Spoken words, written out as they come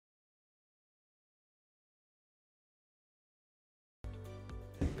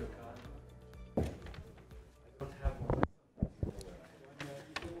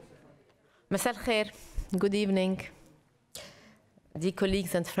مساء الخير. Good evening. Dear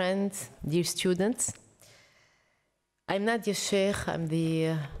colleagues and friends, dear students. I'm Nadia Sheikh. I'm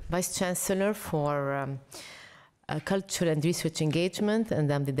the Vice Chancellor for Culture and Research Engagement, and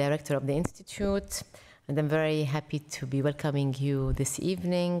I'm the Director of the Institute. And I'm very happy to be welcoming you this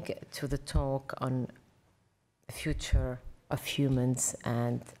evening to the talk on the future of humans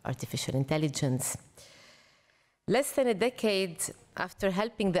and artificial intelligence. Less than a decade after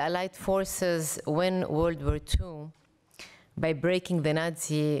helping the Allied forces win World War II by breaking the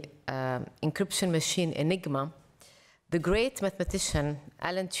Nazi encryption machine Enigma, the great mathematician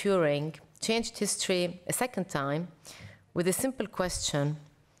Alan Turing changed history a second time with a simple question: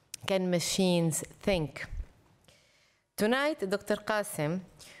 can machines think? Tonight, Dr. Qasem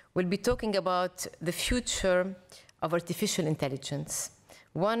will be talking about the future of artificial intelligence,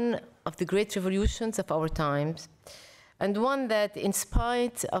 one of the great revolutions of our times, and one that, in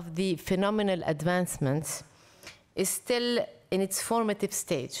spite of the phenomenal advancements, is still in its formative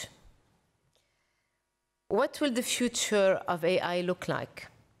stage. What will the future of AI look like?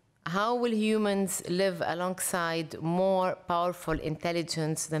 How will humans live alongside more powerful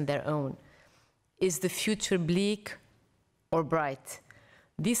intelligence than their own? Is the future bleak or bright?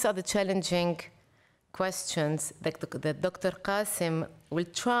 These are the challenging questions that Dr. Qasem will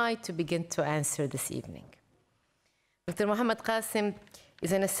try to begin to answer this evening. Dr. Mohamed Qasem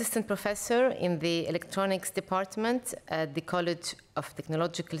is an assistant professor in the electronics department at the College of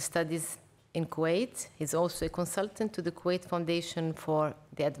Technological Studies in Kuwait. He's also a consultant to the Kuwait Foundation for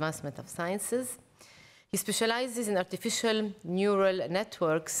the Advancement of Sciences. He specializes in artificial neural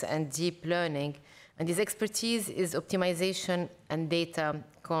networks and deep learning, and his expertise is optimization and data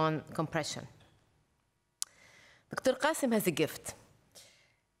compression. Dr. Qasem has a gift,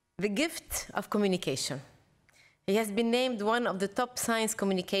 the gift of communication. He has been named one of the top science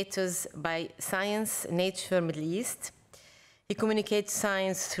communicators by Science, Nature, Middle East. He communicates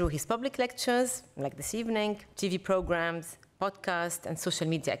science through his public lectures, like this evening, TV programs, podcasts, and social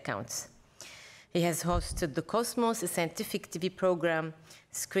media accounts. He has hosted The Cosmos, a scientific TV program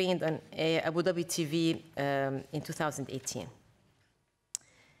screened on Abu Dhabi TV in 2018.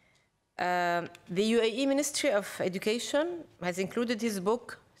 The UAE Ministry of Education has included his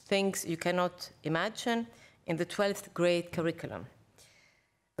book, Things You Cannot Imagine, in the 12th grade curriculum.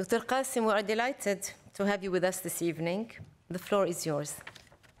 Dr. Qasem, we are delighted to have you with us this evening. The floor is yours.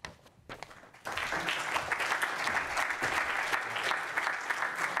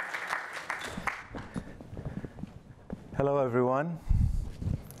 Hello, everyone.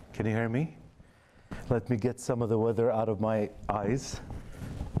 Can you hear me? Let me get some of the weather out of my eyes.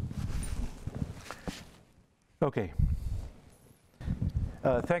 Okay.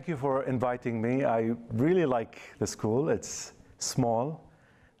 Thank you for inviting me. I really like the school. It's small.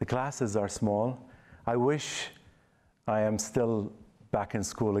 The classes are small. I wish I am still back in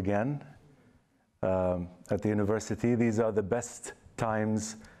school again at the university. These are the best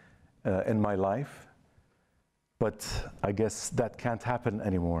times in my life. But I guess that can't happen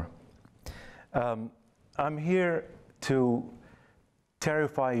anymore. I'm here to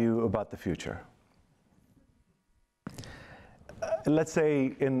terrify you about the future. Let's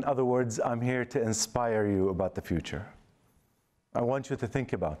say, in other words, I'm here to inspire you about the future. I want you to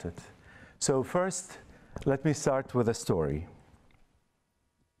think about it. So first, let me start with a story.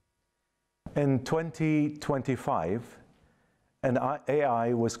 In 2025, an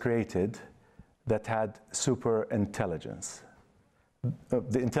AI was created that had super intelligence.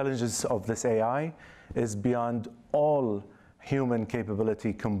 The intelligence of this AI is beyond all human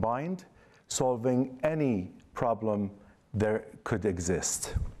capability combined, solving any problem there could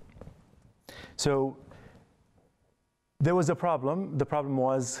exist. So there was a problem. The problem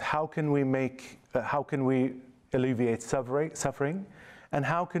was, how can we alleviate suffering, and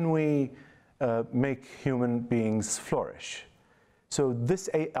how can we make human beings flourish? So this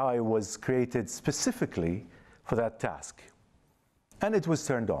AI was created specifically for that task, and it was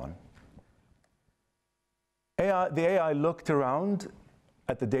turned on. The AI looked around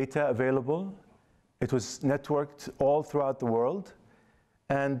at the data available. It was networked all throughout the world,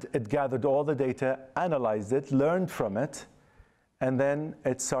 and it gathered all the data, analyzed it, learned from it, and then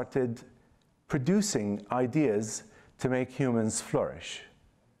it started producing ideas to make humans flourish.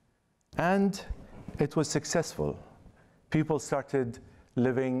 And it was successful. People started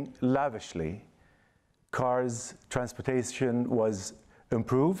living lavishly. Cars, transportation was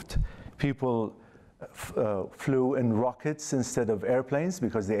improved. People flew in rockets instead of airplanes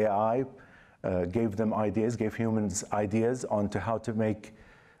because the AI gave them ideas, gave humans ideas on to how to make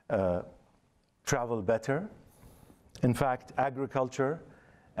travel better. In fact, agriculture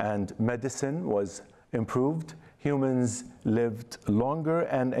and medicine was improved, humans lived longer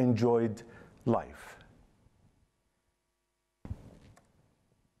and enjoyed life.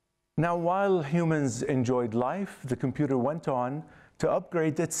 Now, while humans enjoyed life, the computer went on to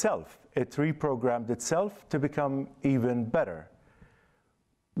upgrade itself. It reprogrammed itself to become even better.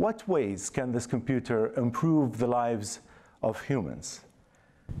 What ways can this computer improve the lives of humans?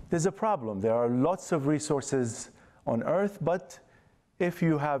 There's a problem. There are lots of resources on Earth, but if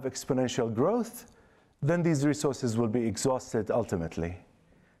you have exponential growth, then these resources will be exhausted ultimately.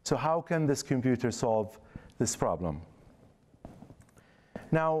 So how can this computer solve this problem?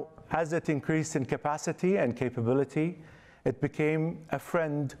 Now, as it increased in capacity and capability, it became a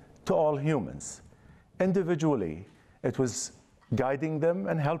friend to all humans. Individually, it was guiding them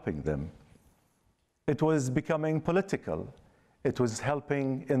and helping them. It was becoming political. It was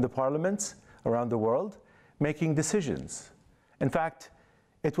helping in the parliaments around the world, making decisions. In fact,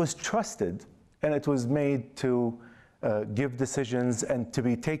 it was trusted, and it was made to give decisions and to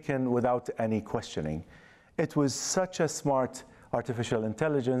be taken without any questioning. It was such a smart artificial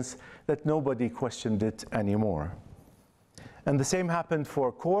intelligence that nobody questioned it anymore. And the same happened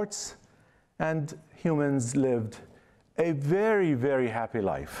for courts, and humans lived a very, very happy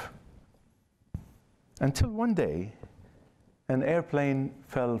life. Until one day, an airplane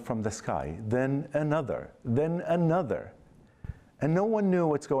fell from the sky, then another, and no one knew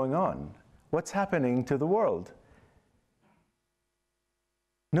what's going on. What's happening to the world?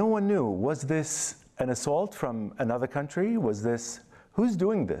 No one knew. Was this an assault from another country? Was this, who's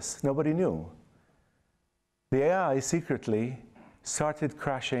doing this? Nobody knew. The AI secretly started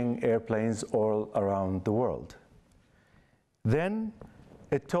crashing airplanes all around the world. Then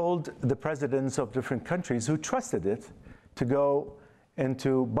it told the presidents of different countries who trusted it to go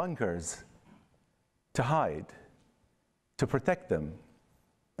into bunkers, to hide, to protect them.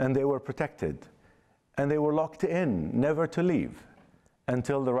 And they were protected. And they were locked in, never to leave,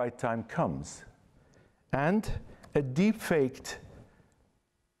 until the right time comes. And it deep-faked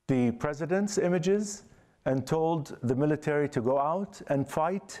the president's images and told the military to go out and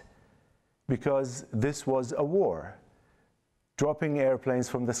fight because this was a war. Dropping airplanes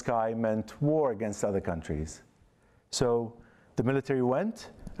from the sky meant war against other countries. So the military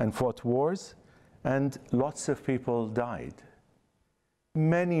went and fought wars, and lots of people died.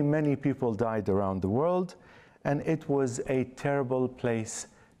 Many, many people died around the world, and it was a terrible place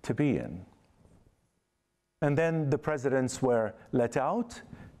to be in. And then the presidents were let out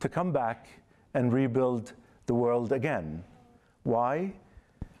to come back and rebuild the world again. Why?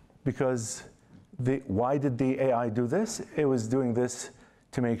 Because why did the AI do this? It was doing this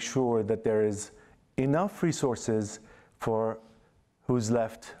to make sure that there is enough resources for who's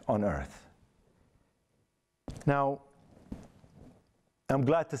left on Earth. Now, I'm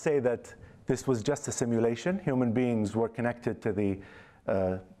glad to say that this was just a simulation. Human beings were connected to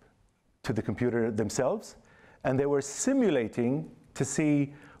the computer themselves, and they were simulating to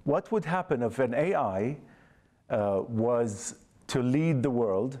see what would happen if an AI was to lead the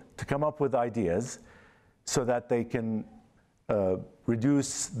world, to come up with ideas so that they can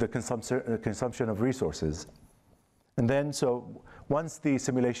reduce the consumption of resources. And then, so once the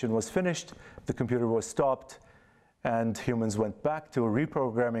simulation was finished, the computer was stopped, and humans went back to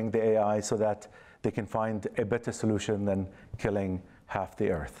reprogramming the AI so that they can find a better solution than killing half the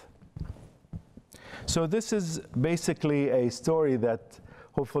Earth. So this is basically a story that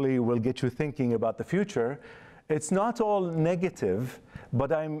hopefully will get you thinking about the future. It's not all negative,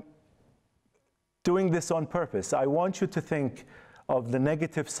 but I'm doing this on purpose. I want you to think of the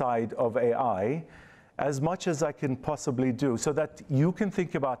negative side of AI as much as I can possibly do, so that you can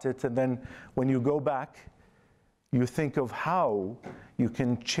think about it, and then when you go back, you think of how you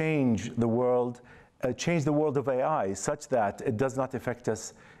can change the world of AI such that it does not affect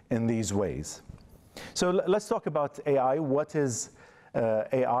us in these ways. So let's talk about AI. What is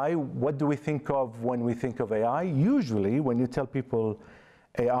AI? What do we think of when we think of AI? Usually, when you tell people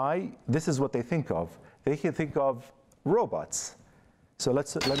AI, this is what they think of. They can think of robots. So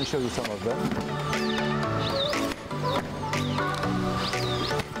let me show you some of them.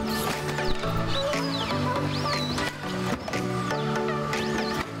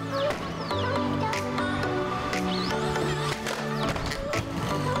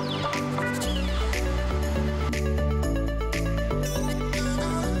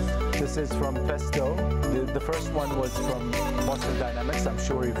 This is from Pesto. The first one was from Boston Dynamics. I'm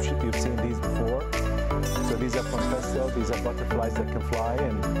sure you've seen these before. So these are from Pesto. These are butterflies that can fly,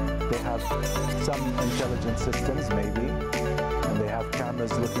 and they have some intelligent systems, maybe. And they have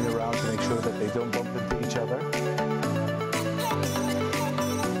cameras looking around to make sure that they don't bump into each other.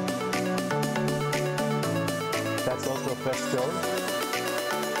 It's also Festo.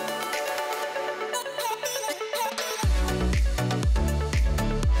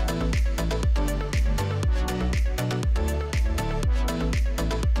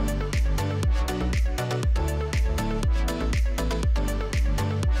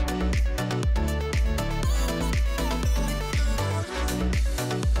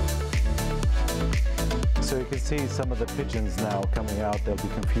 So you can see some of the pigeons now coming out, they'll be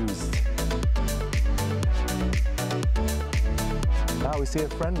confused. Ah, we see a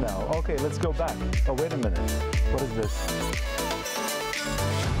friend now. Okay, let's go back. Oh, wait a minute. What is this?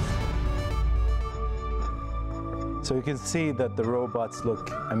 So you can see that the robots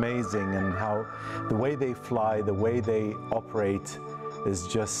look amazing, and how the way they fly, the way they operate is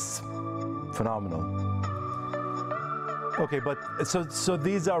just phenomenal. Okay, but so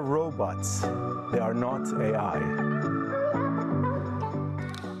these are robots. They are not AI.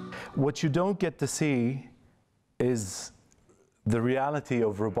 What you don't get to see is the reality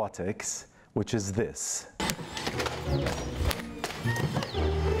of robotics, which is this.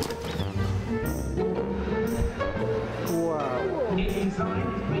 Wow. It's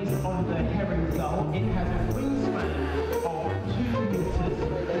designed based on the herring gull. It has a wingspan of 2 meters.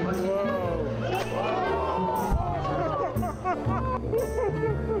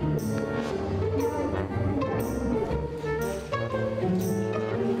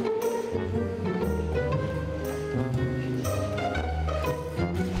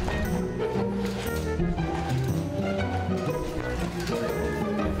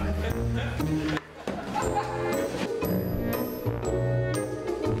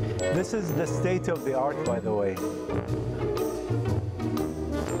 This is the state of the art, by the way.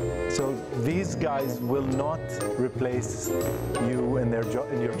 So these guys will not replace you in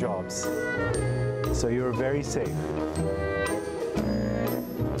your jobs. So you're very safe.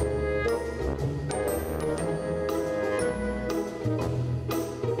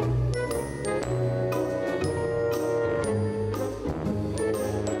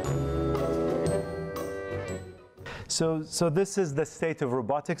 So this is the state of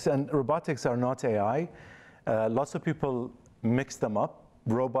robotics, and robotics are not AI. Lots of people mix them up.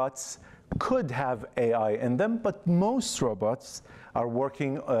 Robots could have AI in them, but most robots are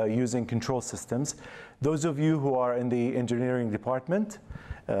working using control systems. Those of you who are in the engineering department,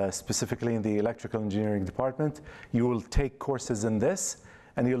 specifically in the electrical engineering department, you will take courses in this,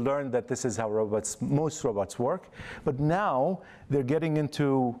 and you'll learn that this is how most robots work. But now they're getting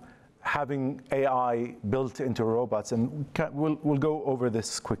into having AI built into robots, and we'll go over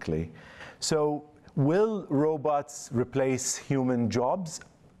this quickly. So will robots replace human jobs?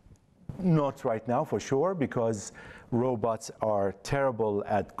 Not right now, for sure, because robots are terrible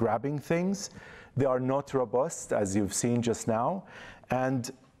at grabbing things. They are not robust, as you've seen just now, and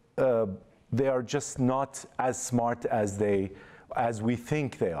they are just not as smart as we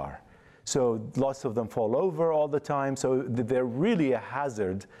think they are. So lots of them fall over all the time, so they're really a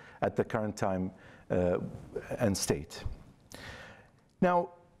hazard at the current time and state. Now,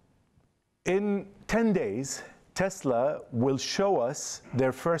 in 10 days, Tesla will show us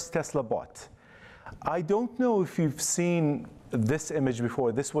their first Tesla bot. I don't know if you've seen this image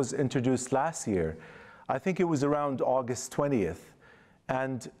before. This was introduced last year. I think it was around August 20th.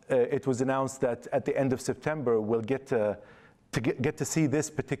 And it was announced that at the end of September, we'll get to see this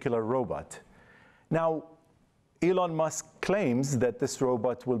particular robot. Now, Elon Musk claims that this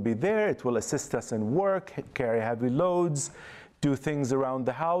robot will be there. It will assist us in work, carry heavy loads, do things around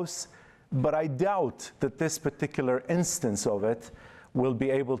the house. But I doubt that this particular instance of it will be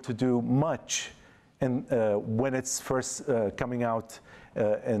able to do much when it's first coming out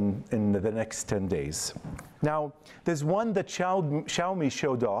in the next 10 days. Now, there's one that Xiaomi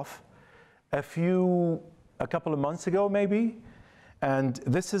showed off a couple of months ago, maybe. And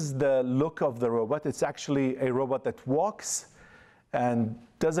this is the look of the robot. It's actually a robot that walks and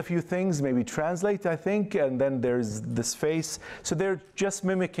does a few things, maybe translate, I think, and then there's this face. So they're just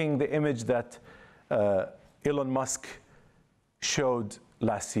mimicking the image that Elon Musk showed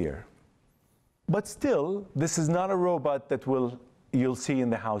last year. But still, this is not a robot that you'll see in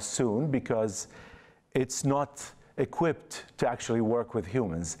the house soon, because it's not equipped to actually work with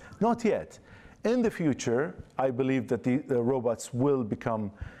humans. Not yet. In the future, I believe that the robots will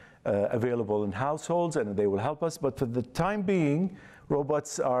become available in households, and they will help us. But for the time being,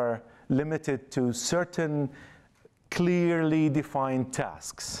 robots are limited to certain clearly defined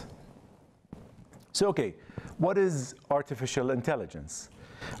tasks. So, okay, what is artificial intelligence?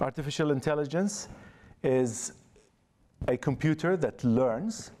 Artificial intelligence is a computer that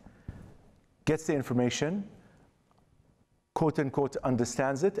learns, gets the information, quote unquote,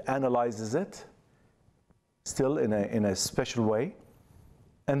 understands it, analyzes it, still in a special way,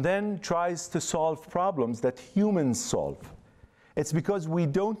 and then tries to solve problems that humans solve. It's because we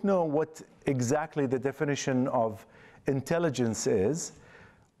don't know what exactly the definition of intelligence is.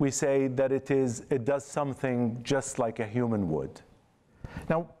 We say that it does something just like a human would.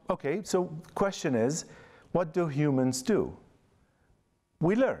 Now, okay, so the question is, what do humans do?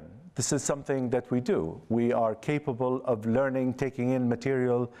 We learn. This is something that we do. We are capable of learning, taking in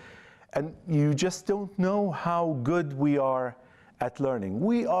material, and you just don't know how good we are at learning.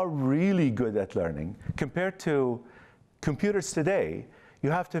 We are really good at learning. Compared to computers today,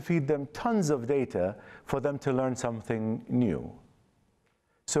 you have to feed them tons of data for them to learn something new.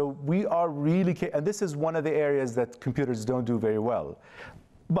 So we are really, and this is one of the areas that computers don't do very well,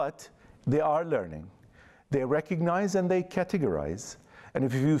 but they are learning. They recognize and they categorize. And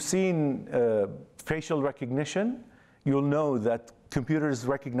if you've seen facial recognition, you'll know that computers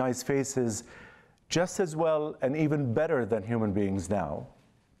recognize faces just as well and even better than human beings now.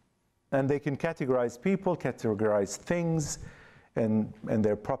 And they can categorize people, categorize things in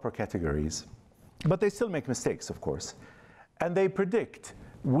their proper categories. But they still make mistakes, of course. And they predict.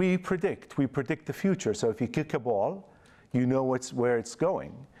 We predict the future. So if you kick a ball, you know where it's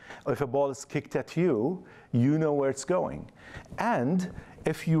going. If a ball is kicked at you, you know where it's going. And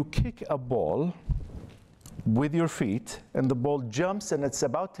if you kick a ball with your feet and the ball jumps and it's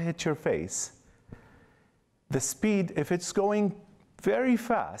about to hit your face, the speed, if it's going very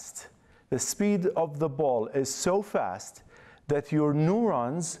fast, the speed of the ball is so fast that your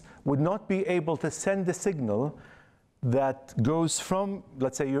neurons would not be able to send a signal that goes from,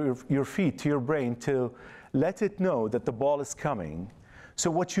 let's say, your feet to your brain to let it know that the ball is coming.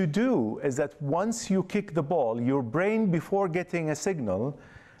 So what you do is that once you kick the ball, your brain, before getting a signal,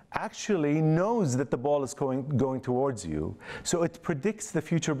 actually knows that the ball is going towards you. So it predicts the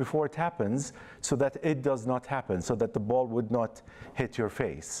future before it happens so that it does not happen, so that the ball would not hit your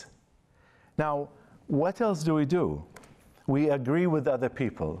face. Now, what else do? We agree with other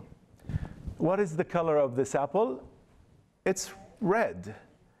people. What is the color of this apple? It's red.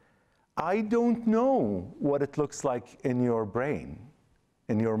 I don't know what it looks like in your brain,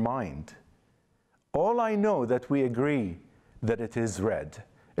 in your mind. All I know that we agree that it is red.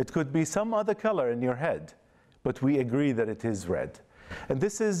 It could be some other color in your head, but we agree that it is red. And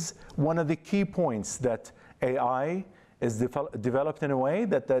this is one of the key points, that AI is developed in a way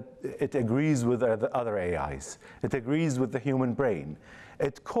that it agrees with other AIs. It agrees with the human brain.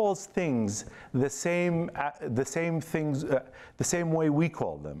 It calls things the same way we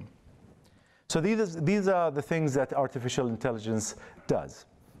call them. So these are the things that artificial intelligence does.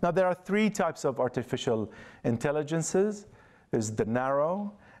 Now, there are three types of artificial intelligences. There's the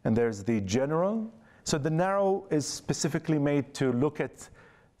narrow, and there's the general. So the narrow is specifically made to look at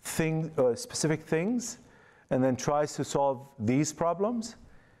specific things, and then tries to solve these problems.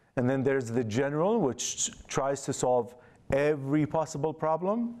 And then there's the general, which tries to solve every possible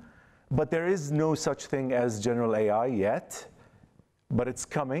problem. But there is no such thing as general AI yet, but it's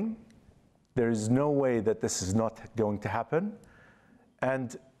coming. There is no way that this is not going to happen.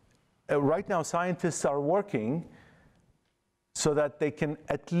 And right now, scientists are working so that they can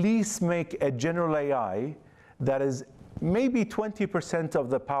at least make a general AI that is maybe 20% of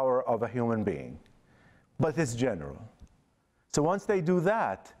the power of a human being, but it's general. So once they do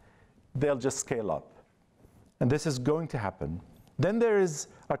that, they'll just scale up. And this is going to happen. Then there is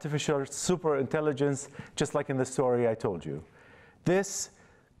artificial super intelligence, just like in the story I told you. This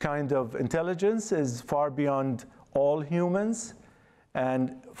kind of intelligence is far beyond all humans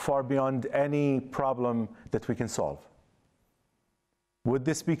and far beyond any problem that we can solve. Would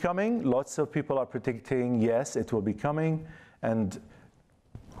this be coming? Lots of people are predicting, yes, it will be coming, and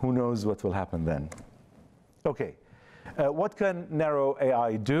who knows what will happen then. Okay, what can narrow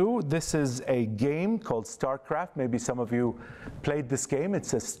AI do? This is a game called StarCraft. Maybe some of you played this game.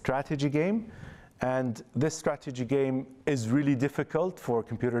 It's a strategy game, and this strategy game is really difficult for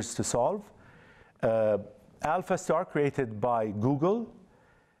computers to solve. AlphaStar, created by Google,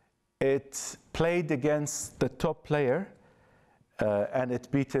 it played against the top player, and it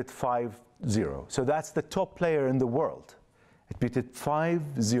beat it 5-0. So that's the top player in the world. It beat it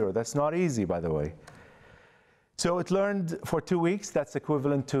 5-0. That's not easy, by the way. So it learned for 2 weeks. That's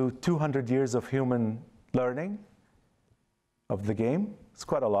equivalent to 200 years of human learning of the game. It's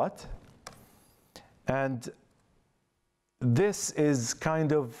quite a lot. And this is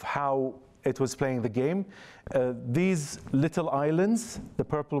kind of how it was playing the game. These little islands, the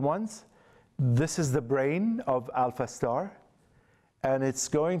purple ones, this is the brain of AlphaStar. And it's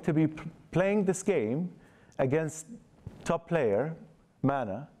going to be playing this game against top player,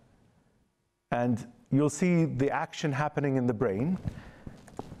 Mana. And you'll see the action happening in the brain.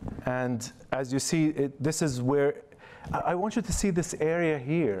 And as you see, this is where, I want you to see this area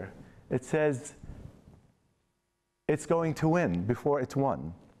here. It says it's going to win before it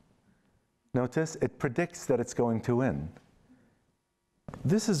won. Notice, it predicts that it's going to win.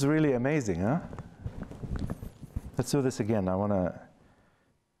 This is really amazing, huh? Let's do this again. I want to.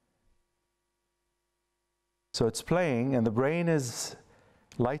 So it's playing, and the brain is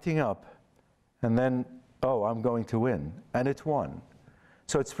lighting up, and then, oh, I'm going to win, and it won.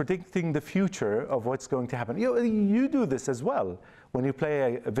 So it's predicting the future of what's going to happen. You do this as well. When you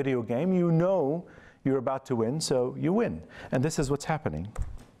play a video game, you know you're about to win, so you win. And this is what's happening.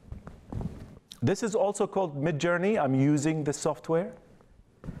 This is also called Midjourney. I'm using this software.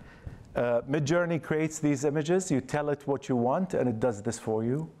 Midjourney creates these images. You tell it what you want, and it does this for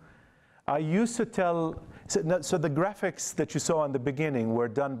you. I used to tell, so the graphics that you saw in the beginning were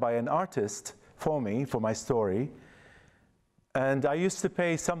done by an artist for me, for my story. And I used to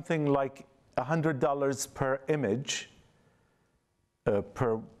pay something like $100 per image,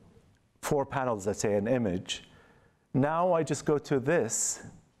 per 4 panels, let's say, an image. Now I just go to this,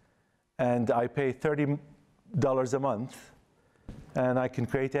 and I pay $30 a month, and I can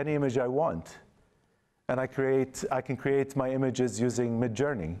create any image I want. And I can create my images using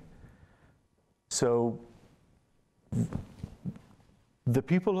Midjourney. So the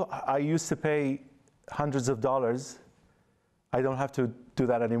people I used to pay hundreds of dollars, I don't have to do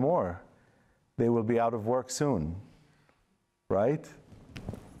that anymore. They will be out of work soon, right?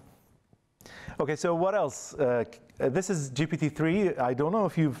 Okay, so what else? This is GPT-3. I don't know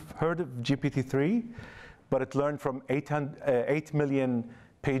if you've heard of GPT-3, but it learned from 8 million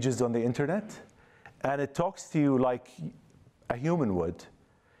pages on the internet, and it talks to you like a human would.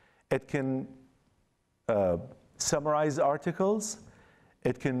 It can summarize articles.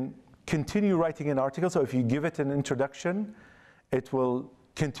 It can continue writing an article. So if you give it an introduction, it will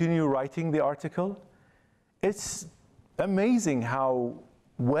continue writing the article. It's amazing how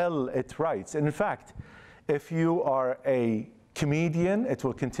well it writes. And in fact, if you are a comedian, it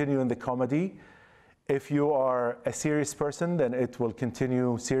will continue in the comedy. If you are a serious person, then it will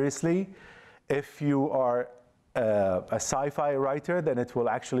continue seriously. If you are a sci-fi writer, then it will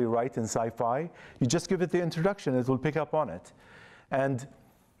actually write in sci-fi. You just give it the introduction, it will pick up on it. And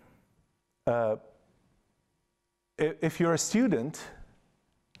if you're a student,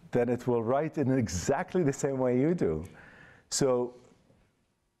 then it will write in exactly the same way you do. So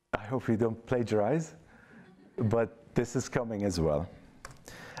I hope you don't plagiarize, but this is coming as well.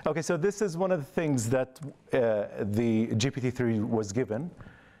 Okay, so this is one of the things that the GPT-3 was given.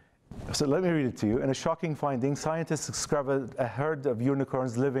 So let me read it to you. In a shocking finding, scientists discovered a herd of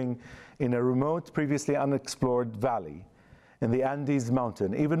unicorns living in a remote, previously unexplored valley in the Andes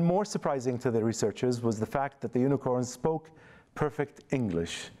mountain. Even more surprising to the researchers was the fact that the unicorns spoke perfect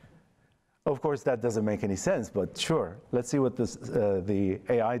English. Of course, that doesn't make any sense, but sure. Let's see what the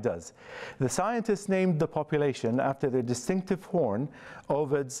AI does. The scientists named the population after their distinctive horn,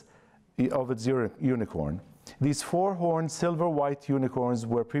 Ovid's unicorn. These 4-horned silver-white unicorns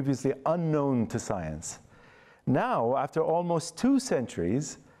were previously unknown to science. Now, after almost 2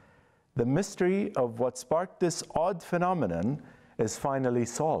 centuries, the mystery of what sparked this odd phenomenon is finally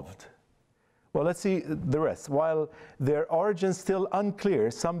solved. Well, let's see the rest. While their origin is still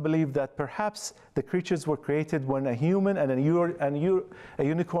unclear, some believe that perhaps the creatures were created when a human and a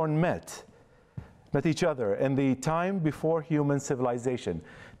unicorn met each other in the time before human civilization.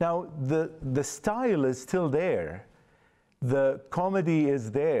 Now, the style is still there. The comedy is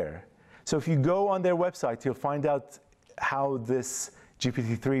there. So if you go on their website, you'll find out how this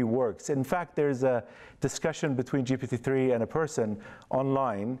GPT-3 works. In fact, there's a discussion between GPT-3 and a person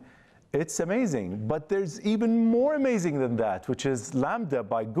online. It's amazing, but there's even more amazing than that, which is Lambda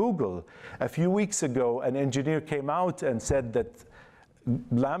by Google. A few weeks ago, an engineer came out and said that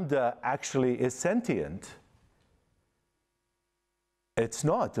Lambda actually is sentient. It's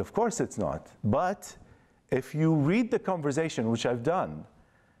not, of course it's not. But if you read the conversation, which I've done,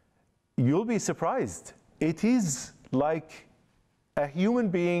 you'll be surprised. It is like a human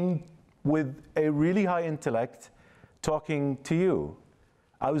being with a really high intellect talking to you.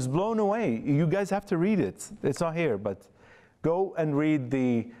 I was blown away. You guys have to read it. It's not here, but go and read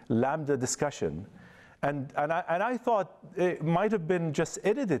the Lambda discussion. And I thought it might have been just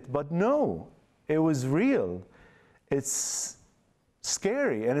edited, but no, it was real. It's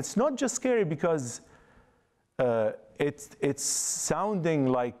scary, and it's not just scary because it's sounding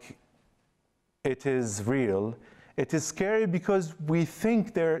like it is real. It is scary because we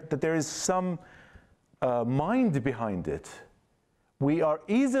think that there is some mind behind it. We are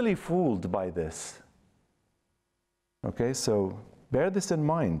easily fooled by this. Okay, so bear this in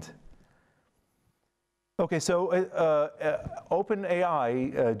mind. Okay, so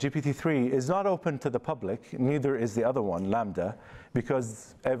OpenAI GPT-3 is not open to the public, neither is the other one, Lambda,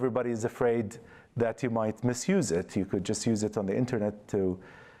 because everybody is afraid that you might misuse it. You could just use it on the internet to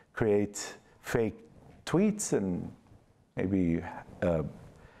create fake tweets and maybe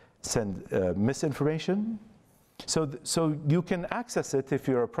send misinformation. So you can access it if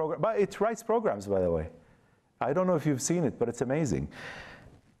you're a program, but it writes programs, by the way. I don't know if you've seen it, but it's amazing.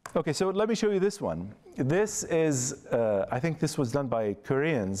 Okay, so let me show you this one. This is, I think this was done by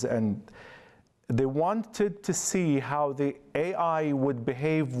Koreans, and they wanted to see how the AI would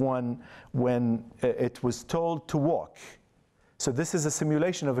behave when it was told to walk. So this is a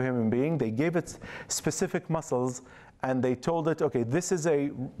simulation of a human being. They gave it specific muscles, and they told it, okay, this is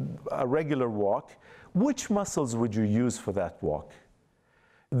a regular walk. Which muscles would you use for that walk?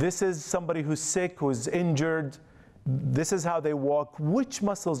 This is somebody who's sick, who's injured. This is how they walk. Which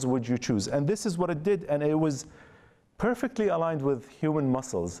muscles would you choose? And this is what it did, and it was perfectly aligned with human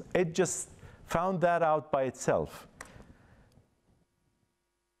muscles. It just found that out by itself.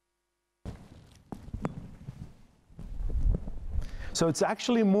 So it's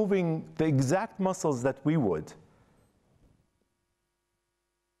actually moving the exact muscles that we would.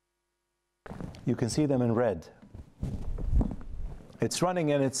 You can see them in red. It's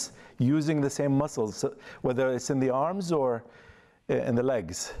running and it's using the same muscles, so whether it's in the arms or in the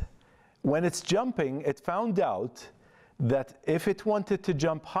legs. When it's jumping, it found out that if it wanted to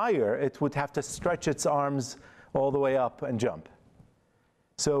jump higher, it would have to stretch its arms all the way up and jump.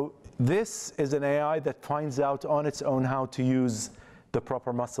 So this is an AI that finds out on its own how to use the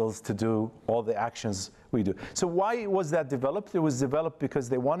proper muscles to do all the actions we do. So why was that developed? It was developed because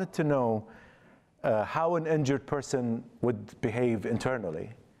they wanted to know how an injured person would behave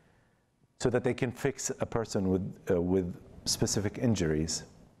internally so that they can fix a person with specific injuries.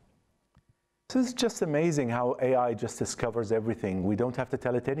 So it's just amazing how AI just discovers everything. We don't have to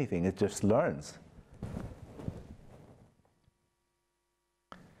tell it anything. It just learns.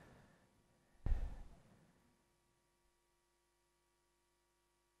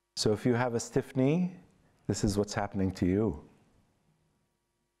 So if you have a stiff knee, this is what's happening to you.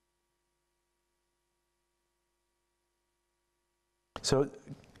 So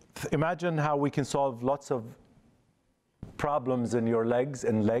imagine how we can solve lots of problems in your legs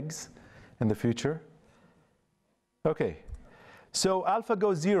in the future. Okay, so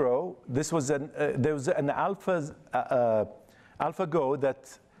AlphaGo 0, this was there was an AlphaGo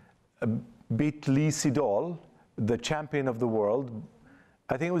that beat Lee Sedol, the champion of the world.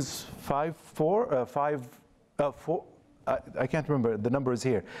 I think it was 5-4, 5-4. I can't remember, the number is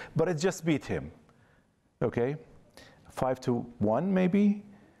here, but it just beat him. Okay, 5-1 maybe,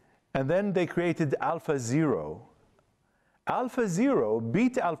 and then they created AlphaZero. AlphaZero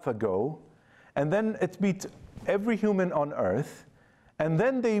beat AlphaGo, and then it beat every human on Earth, and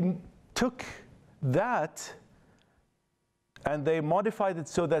then they took that and they modified it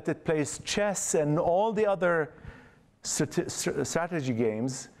so that it plays chess and all the other strategy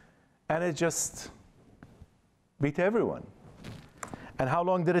games, and it just beat everyone. And how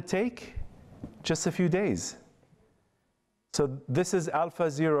long did it take? Just a few days. So this is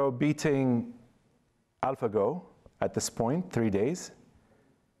AlphaZero beating AlphaGo at this point, 3 days.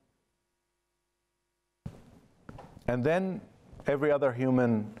 And then every other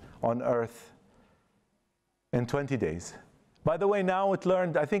human on Earth in 20 days. By the way, now it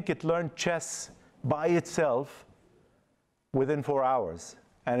learned, I think it learned chess by itself within 4 hours,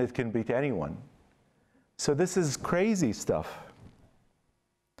 and it can beat anyone. So this is crazy stuff.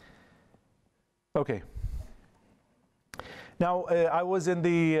 Okay. Now, I was in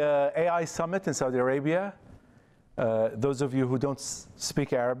the AI summit in Saudi Arabia. Those of you who don't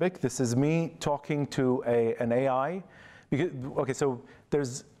speak Arabic, this is me talking to an AI. Okay, so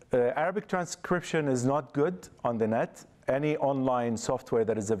there's Arabic transcription is not good on the net. Any online software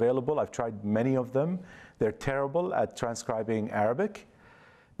that is available, I've tried many of them. They're terrible at transcribing Arabic.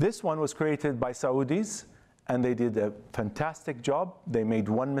 This one was created by Saudis, and they did a fantastic job. They made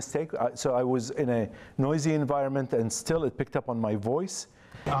one mistake. So I was in a noisy environment, and still it picked up on my voice.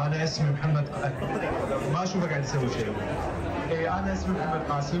 أنا اسمي محمد ما أشوفك قاعد تسوي شيء. أنا اسمي محمد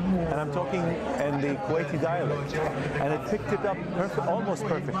قاسم. And I'm talking in the Kuwaiti dialect, and it picked it up almost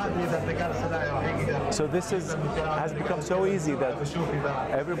perfectly. So this has become so easy that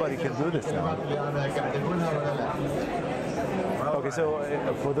everybody can do this now. Okay, so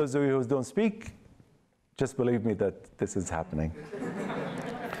for those of you who don't speak, just believe me that this is happening.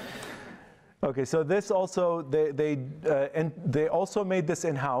 Okay, so this also, they also made this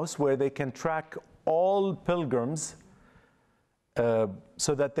in-house where they can track all pilgrims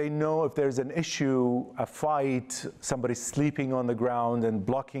so that they know if there's an issue, a fight, somebody sleeping on the ground and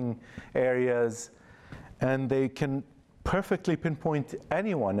blocking areas, and they can perfectly pinpoint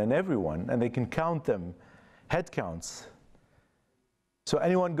anyone and everyone, and they can count them, head counts. So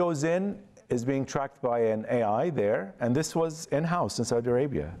anyone goes in is being tracked by an AI there, and this was in-house in Saudi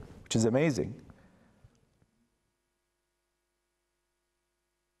Arabia, which is amazing.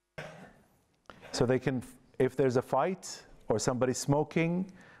 So they can, if there's a fight, or somebody smoking,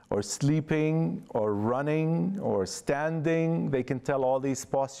 or sleeping, or running, or standing, they can tell all these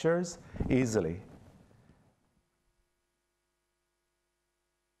postures easily.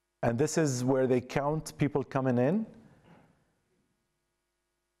 And this is where they count people coming in.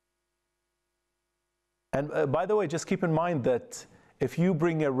 And by the way, just keep in mind that if you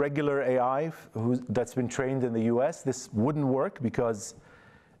bring a regular AI that's been trained in the US, this wouldn't work because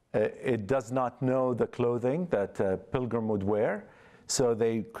it does not know the clothing that a pilgrim would wear. So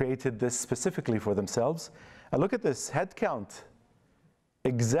they created this specifically for themselves. And look at this head count,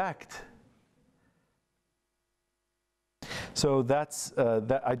 exact. So that's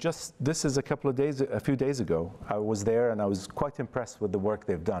this is a few days ago. I was there and I was quite impressed with the work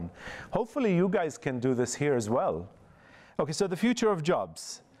they've done. Hopefully you guys can do this here as well. Okay, so the future of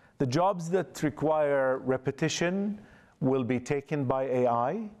jobs. The jobs that require repetition will be taken by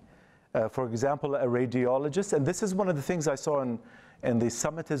AI. For example, a radiologist, and this is one of the things I saw in the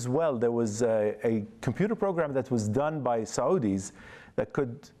summit as well. There was a computer program that was done by Saudis that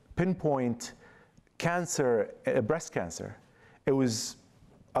could pinpoint cancer, breast cancer. It was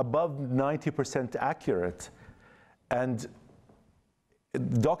above 90% accurate, and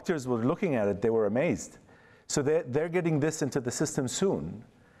doctors were looking at it, they were amazed. So they're getting this into the system soon.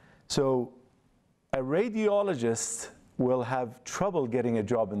 So a radiologist will have trouble getting a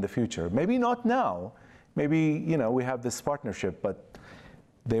job in the future. Maybe not now. Maybe, you know, we have this partnership, but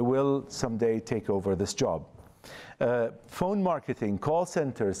they will someday take over this job. Phone marketing, call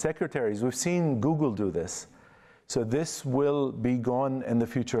centers, secretaries, we've seen Google do this. So this will be gone in the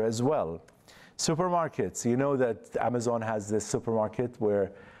future as well. Supermarkets, you know that Amazon has this supermarket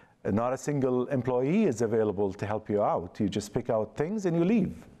where not a single employee is available to help you out. You just pick out things and you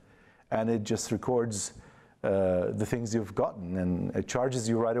leave. And it just records the things you've gotten, and it charges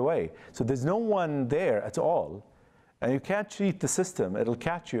you right away. So there's no one there at all. And you can't cheat the system. It'll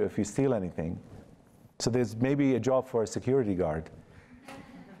catch you if you steal anything. So there's maybe a job for a security guard.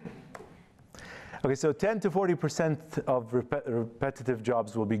 Okay, so 10 to 40% of repetitive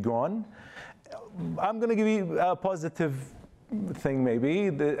jobs will be gone. I'm going to give you a positive thing maybe.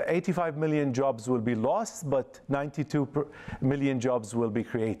 The 85 million jobs will be lost, but 92 million jobs will be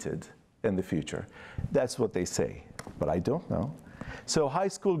created in the future. That's what they say, but I don't know. So high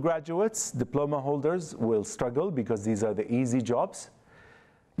school graduates, diploma holders will struggle because these are the easy jobs.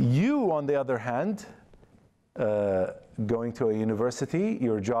 You, on the other hand, going to a university,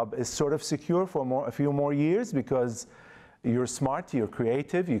 your job is sort of secure for a few more years because you're smart, you're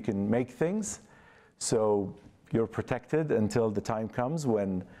creative, you can make things. So you're protected until the time comes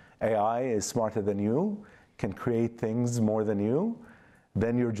when AI is smarter than you, can create things more than you.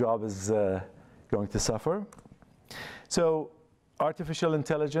 Then your job is going to suffer. So artificial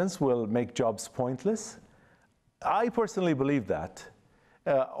intelligence will make jobs pointless. I personally believe that.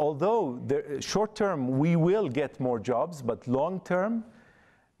 Although short term we will get more jobs, but long term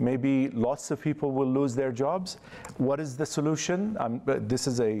maybe lots of people will lose their jobs. What is the solution?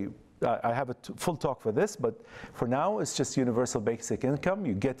 I have a full talk for this, but for now it's just universal basic income.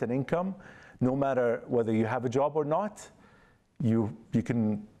 You get an income no matter whether you have a job or not. You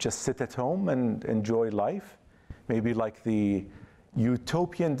can just sit at home and enjoy life. Maybe like the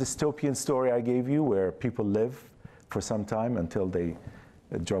utopian, dystopian story I gave you where people live for some time until they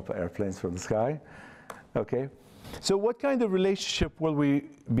drop airplanes from the sky. Okay, so what kind of relationship will we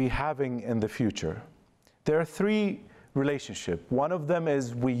be having in the future? There are three relationships. One of them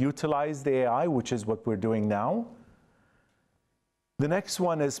is we utilize the AI, which is what we're doing now. The next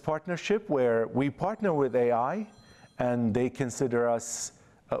one is partnership, where we partner with AI and they consider us,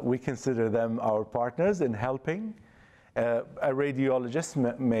 we consider them our partners in helping. A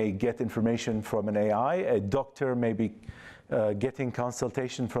radiologist may get information from an AI. A doctor may be getting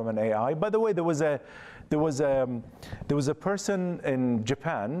consultation from an AI. By the way, there was a person in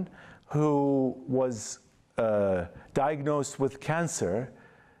Japan who was diagnosed with cancer,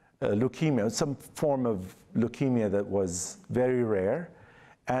 leukemia, some form of leukemia that was very rare.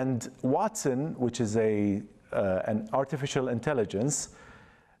 And Watson, which is an artificial intelligence,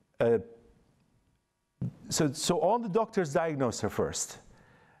 so all the doctors diagnosed her first.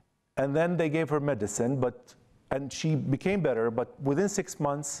 And then they gave her medicine, but and she became better, but within 6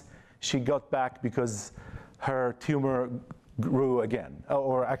 months, she got back because her tumor grew again,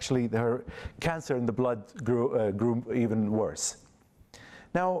 or actually her cancer in the blood grew even worse.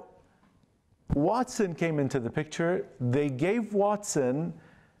 Now, Watson came into the picture. They gave Watson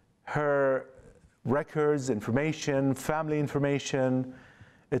her records, information, family information.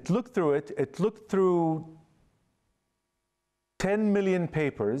 It looked through it. It looked through 10 million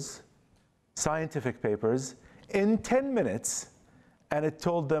papers, scientific papers, in 10 minutes, and it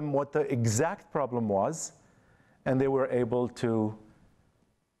told them what the exact problem was, and they were able to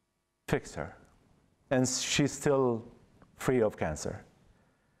fix her. And she's still free of cancer.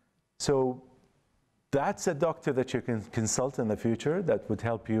 So that's a doctor that you can consult in the future that would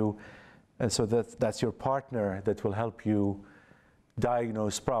help you, and so that's your partner that will help you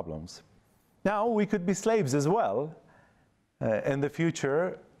diagnose problems. Now, we could be slaves as well. In the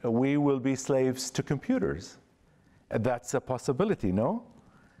future, we will be slaves to computers. That's a possibility, no?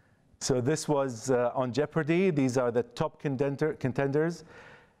 So this was on Jeopardy. These are the top contenders,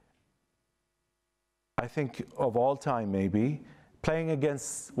 I think, of all time, maybe, playing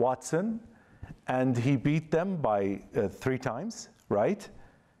against Watson, and he beat them by 3 times, right?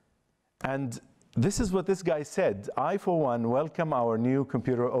 And this is what this guy said: "I, for one, welcome our new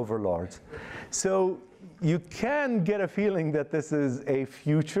computer overlords." So you can get a feeling that this is a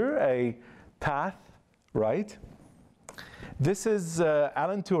future, a path, right? This is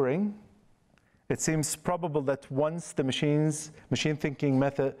Alan Turing. It seems probable that once the machine thinking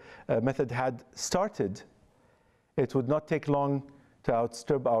method had started, it would not take long to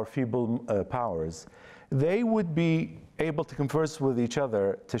outstrip our feeble powers. They would be able to converse with each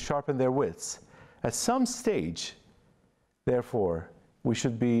other to sharpen their wits. At some stage, therefore, we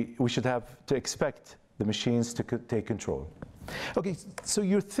should have to expect the machines to take control. Okay, so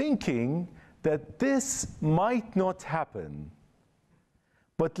you're thinking that this might not happen.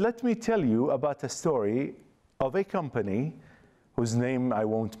 But let me tell you about a story of a company whose name I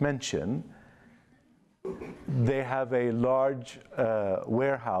won't mention. They have a large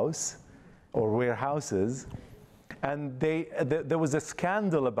warehouse or warehouses, and there was a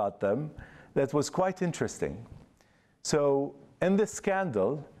scandal about them that was quite interesting. So in this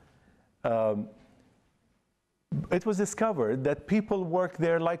scandal, it was discovered that people work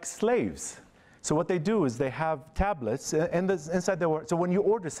there like slaves. So what they do is they have tablets inside the work. So when you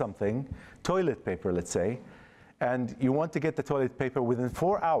order something, toilet paper, let's say, and you want to get the toilet paper within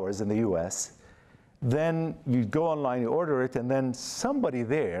 4 hours in the US, then you go online, you order it, and then somebody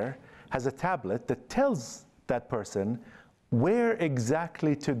there has a tablet that tells that person where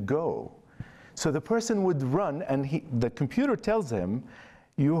exactly to go. So the person would run, and the computer tells him,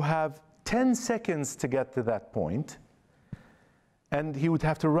 you have 10 seconds to get to that point. And he would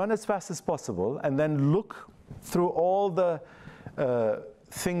have to run as fast as possible and then look through all the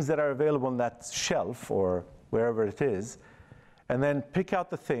things that are available on that shelf or wherever it is, and then pick out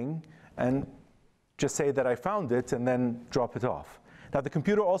the thing and just say that I found it and then drop it off. Now the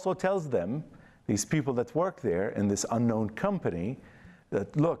computer also tells them, these people that work there in this unknown company,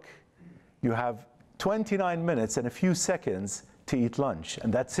 that look, you have 29 minutes and a few seconds to eat lunch,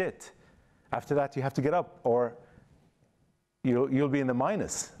 and that's it. After that, you have to get up, or you'll be in the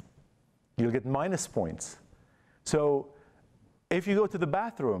minus. You'll get minus points. So if you go to the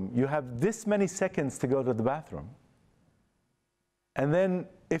bathroom, you have this many seconds to go to the bathroom. And then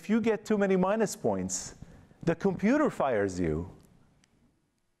if you get too many minus points, the computer fires you.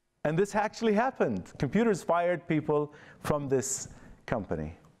 And this actually happened. Computers fired people from this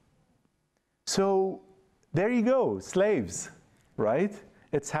company. So there you go, slaves, right?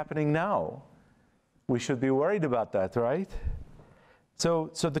 It's happening now. We should be worried about that, right? So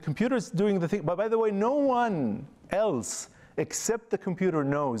the computer's doing the thing. But by the way, no one else except the computer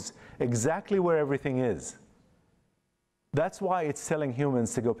knows exactly where everything is. That's why it's telling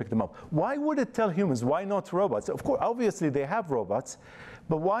humans to go pick them up. Why would it tell humans? Why not robots? Of course, obviously they have robots,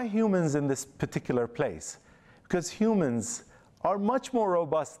 but why humans in this particular place? Because humans are much more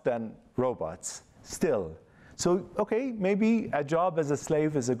robust than robots still. So, okay, maybe a job as a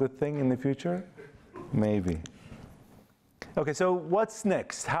slave is a good thing in the future? Maybe. Okay, so what's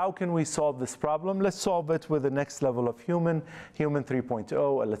next? How can we solve this problem? Let's solve it with the next level of human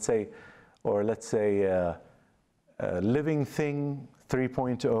 3.0, let's say living thing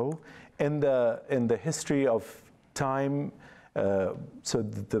 3.0. In the history of time, so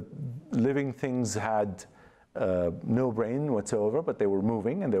the living things had no brain whatsoever, but they were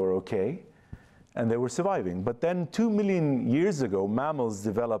moving and they were okay, and they were surviving. But then 2 million years ago, mammals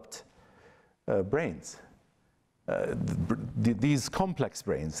developed brains. these complex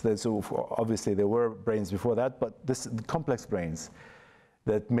brains. So obviously there were brains before that, but this complex brains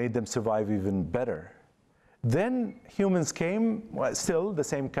that made them survive even better. Then humans came, well, still the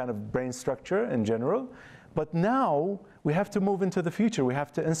same kind of brain structure in general, but now we have to move into the future. We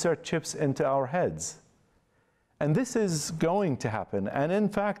have to insert chips into our heads. And this is going to happen, and in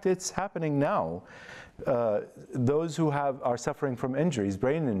fact it's happening now. Those who are suffering from injuries,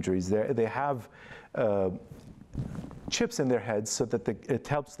 brain injuries, they have chips in their heads so that it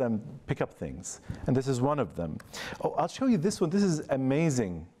helps them pick up things. And this is one of them. Oh, I'll show you this one. This is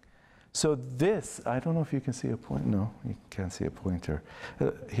amazing. So this, I don't know if you can see a point. No, you can't see a pointer.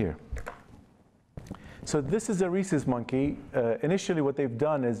 Here. So this is a rhesus monkey. Initially what they've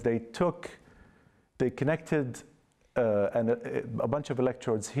done is they connected a bunch of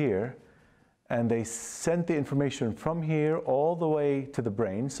electrodes here, and they sent the information from here all the way to the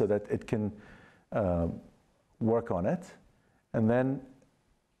brain so that it can work on it. And then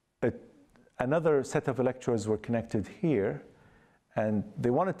another set of electrodes were connected here, and they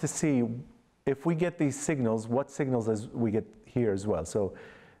wanted to see if we get these signals, what signals we get here as well. So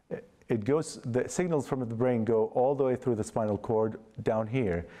the signals from the brain go all the way through the spinal cord down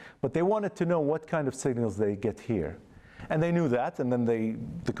here, but they wanted to know what kind of signals they get here. And they knew that, and then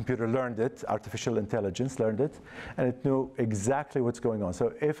the computer learned it, artificial intelligence learned it, and it knew exactly what's going on.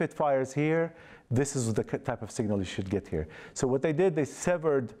 So if it fires here, this is the type of signal you should get here. So what they did, they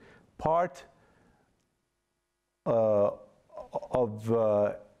severed part of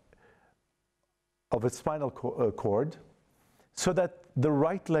a spinal cord so that the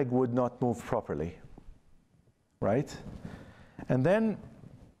right leg would not move properly, right? And then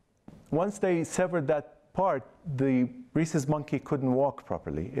once they severed that part, the rhesus monkey couldn't walk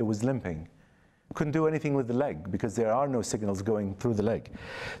properly. It was limping. Couldn't do anything with the leg because there are no signals going through the leg.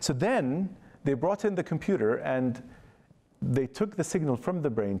 So then they brought in the computer and they took the signal from the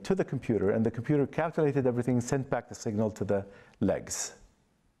brain to the computer, and the computer calculated everything, sent back the signal to the legs.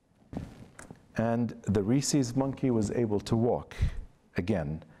 And the rhesus monkey was able to walk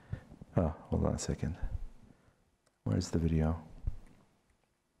again. Oh, hold on a second. Where's the video?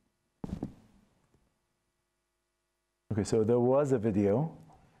 Okay, so there was a video.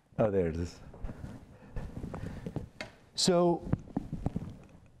 Oh, there it is. So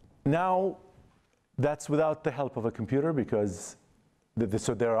now that's without the help of a computer because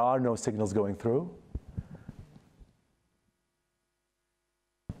so there are no signals going through.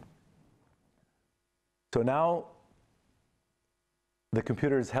 So now the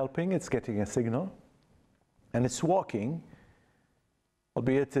computer is helping, it's getting a signal, and it's walking,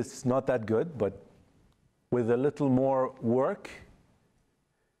 albeit it's not that good, but with a little more work,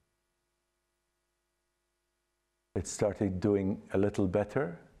 it started doing a little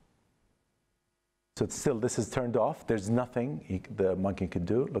better. So it's still, this is turned off. There's nothing the monkey could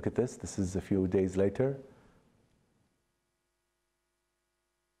do. Look at this. This is a few days later.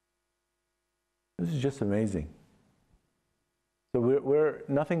 This is just amazing. So we're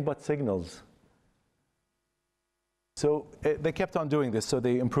nothing but signals. So they kept on doing this. So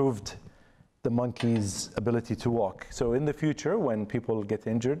they improved the monkey's ability to walk. So in the future, when people get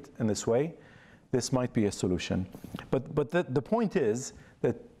injured in this way, this might be a solution. But the point is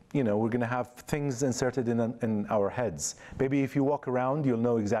that, you know, we're going to have things inserted in our heads. Maybe if you walk around, you'll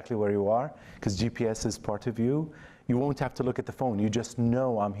know exactly where you are because GPS is part of you. You won't have to look at the phone. You just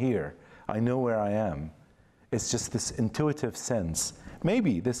know I'm here. I know where I am. It's just this intuitive sense.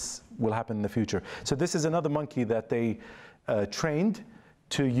 Maybe this will happen in the future. So this is another monkey that they trained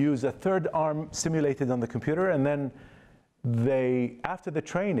to use a third arm simulated on the computer, and then they, after the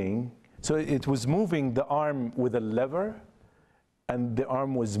training, so it was moving the arm with a lever, and the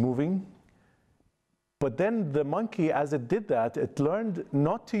arm was moving. But then the monkey, as it did that, it learned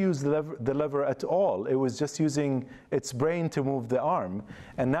not to use the lever at all. It was just using its brain to move the arm.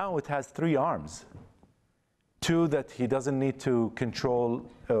 And now it has 3 arms. 2 that he doesn't need to control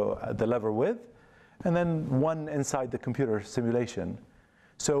the lever with, and then 1 inside the computer simulation.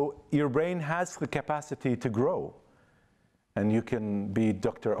 So your brain has the capacity to grow. And you can be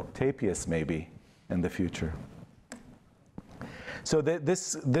Dr. Octavius maybe in the future. So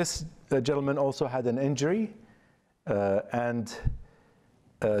this gentleman also had an injury, and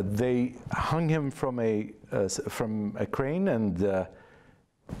they hung him from a crane, and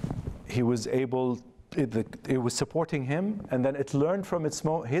he was able. It was supporting him, and then it learned from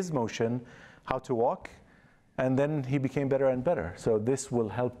his motion how to walk, and then he became better and better. So this will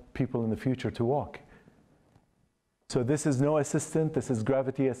help people in the future to walk. So this is no assistant. This is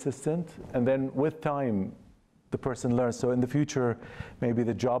gravity assistant, and then with time, the person learns. So in the future, maybe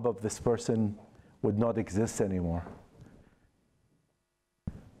the job of this person would not exist anymore.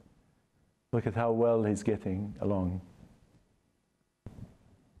 Look at how well he's getting along.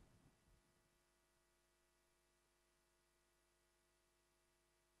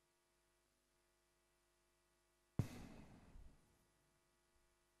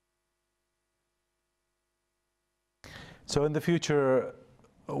 So in the future,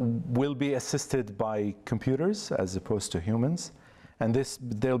 we'll be assisted by computers as opposed to humans. And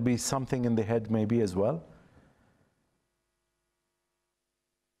there'll be something in the head maybe as well.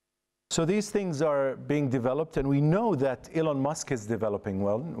 So these things are being developed, and we know that Elon Musk is developing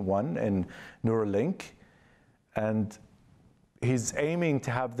one in Neuralink. And he's aiming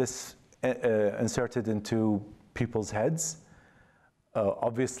to have this inserted into people's heads.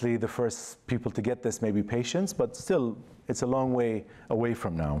 Obviously, the first people to get this may be patients, but still, it's a long way away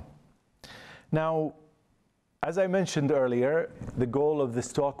from now. Now, as I mentioned earlier, the goal of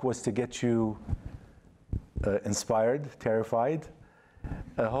this talk was to get you inspired, terrified.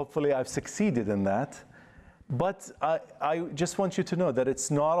 Hopefully, I've succeeded in that. But I just want you to know that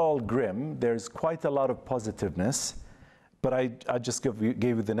it's not all grim. There's quite a lot of positiveness, but I just gave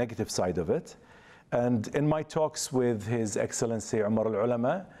you the negative side of it. And in my talks with His Excellency Umar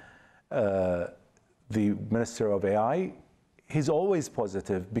al-Ulama, the Minister of AI, he's always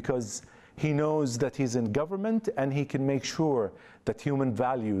positive because he knows that he's in government and he can make sure that human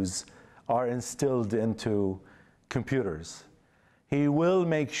values are instilled into computers. He will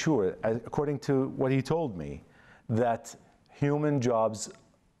make sure, according to what he told me, that human jobs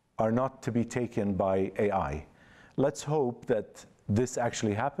are not to be taken by AI. Let's hope that this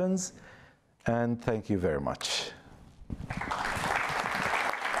actually happens. And thank you very much.